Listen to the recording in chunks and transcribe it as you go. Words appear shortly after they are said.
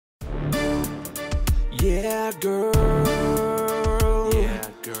Yeah, girl. Yeah,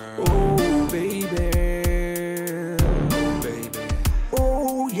 girl. Oh, baby. Oh, baby.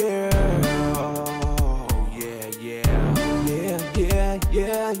 Oh, yeah. Oh, yeah, yeah. Yeah, yeah,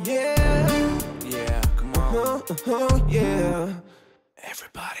 yeah, yeah. Yeah, come on. Yeah.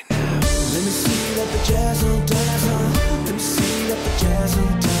 Everybody now. Let me see that Vajazzle Dazzle. Let me see that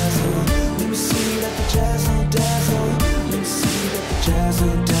Vajazzle Dazzle. Let me see that Vajazzle Dazzle. Let me see that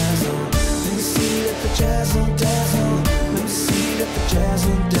Vajazzle Dazzle. Let me see that Vajazzle Dazzle. Let me see that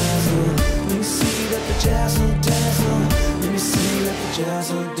Vajazzle Dazzle. Let me see that Vajazzle Dazzle. Let me see that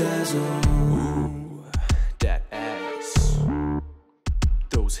Vajazzle Dazzle. Ooh, that ass,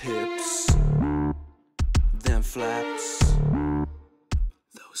 those hips, them flaps,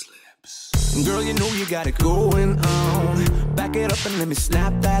 those lips. Girl, you know you got it going on. Back it up and let me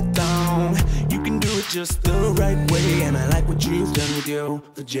snap that thong. You can do it just the right way, and I like what you've done with your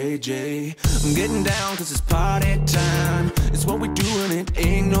JJ. I'm getting down cause it's party time. It's what we do and it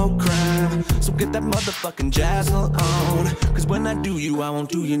ain't no crime. So get that motherfucking jazzle on, cause when I do you, I won't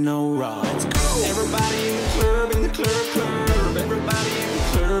do you no wrong. Let's go. Everybody in the club, in the club, club. Everybody in the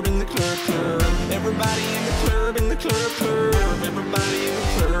club, in the club, club. Everybody in the club, in the club, club. Everybody in the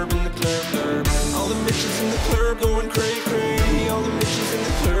club, in the club, club. All the bitches in the club going cray cray. All the bitches in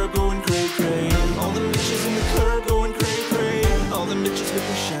the club going cray cray. All the bitches in the club going cray cray. All the bitches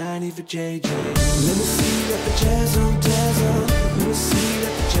looking shiny for JJ. Let me see that Vajazzle Dazzle. Let me see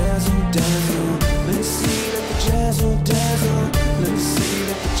that Vajazzle Dazzle. Let me see that Vajazzle Dazzle. Let me see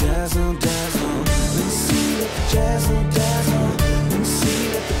that Vajazzle Dazzle. Let me see that Vajazzle Dazzle. Let me see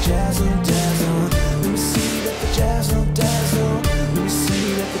that Vajazzle Dazzle. Let me see that Vajazzle Dazzle. Let me see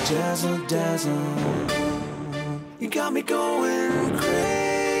that Vajazzle Dazzle. You got me going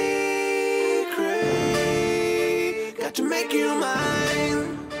cray, cray. Got to make you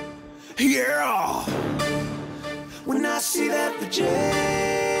mine. Yeah. When I see that JJ,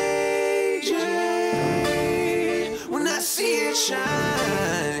 when I see it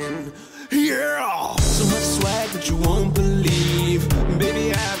shine. Yeah. So much swag that you won't believe.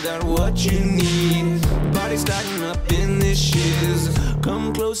 Baby, I've got what you need. Party's starting up in this shiz.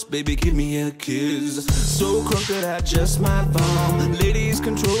 Come close, baby, give me a kiss. So crunk that I just might fall. Ladies,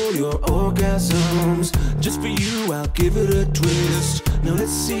 control your orgasms. Just for you, I'll give it a twist. Now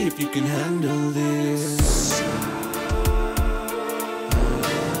let's see if you can handle this.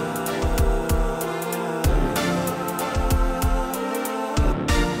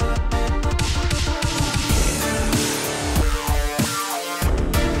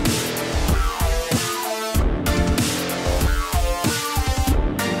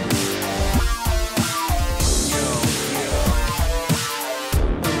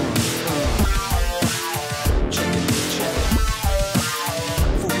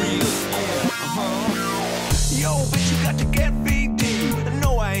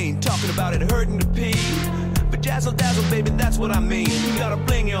 About it hurting to pee. Vajazzle Dazzle, baby, that's what I mean. You gotta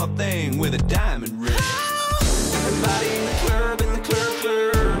bling your thing with a diamond ring. Everybody in the club, in the club,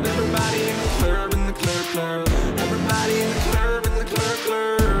 club. Everybody in the club, in the club, club. Everybody in the club, in the club,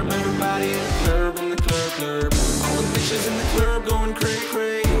 club. Everybody in the club, in the club, club. All the bitches in the club going cray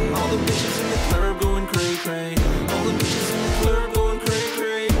cray. All the bitches in the club going cray cray. All the bitches in the club going cray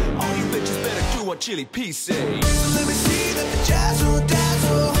cray. All you bitches better do what Chilli P say. So let me see that Vajazzle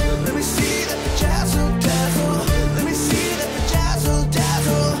Dazzle. Let me see that Vajazzle Dazzle.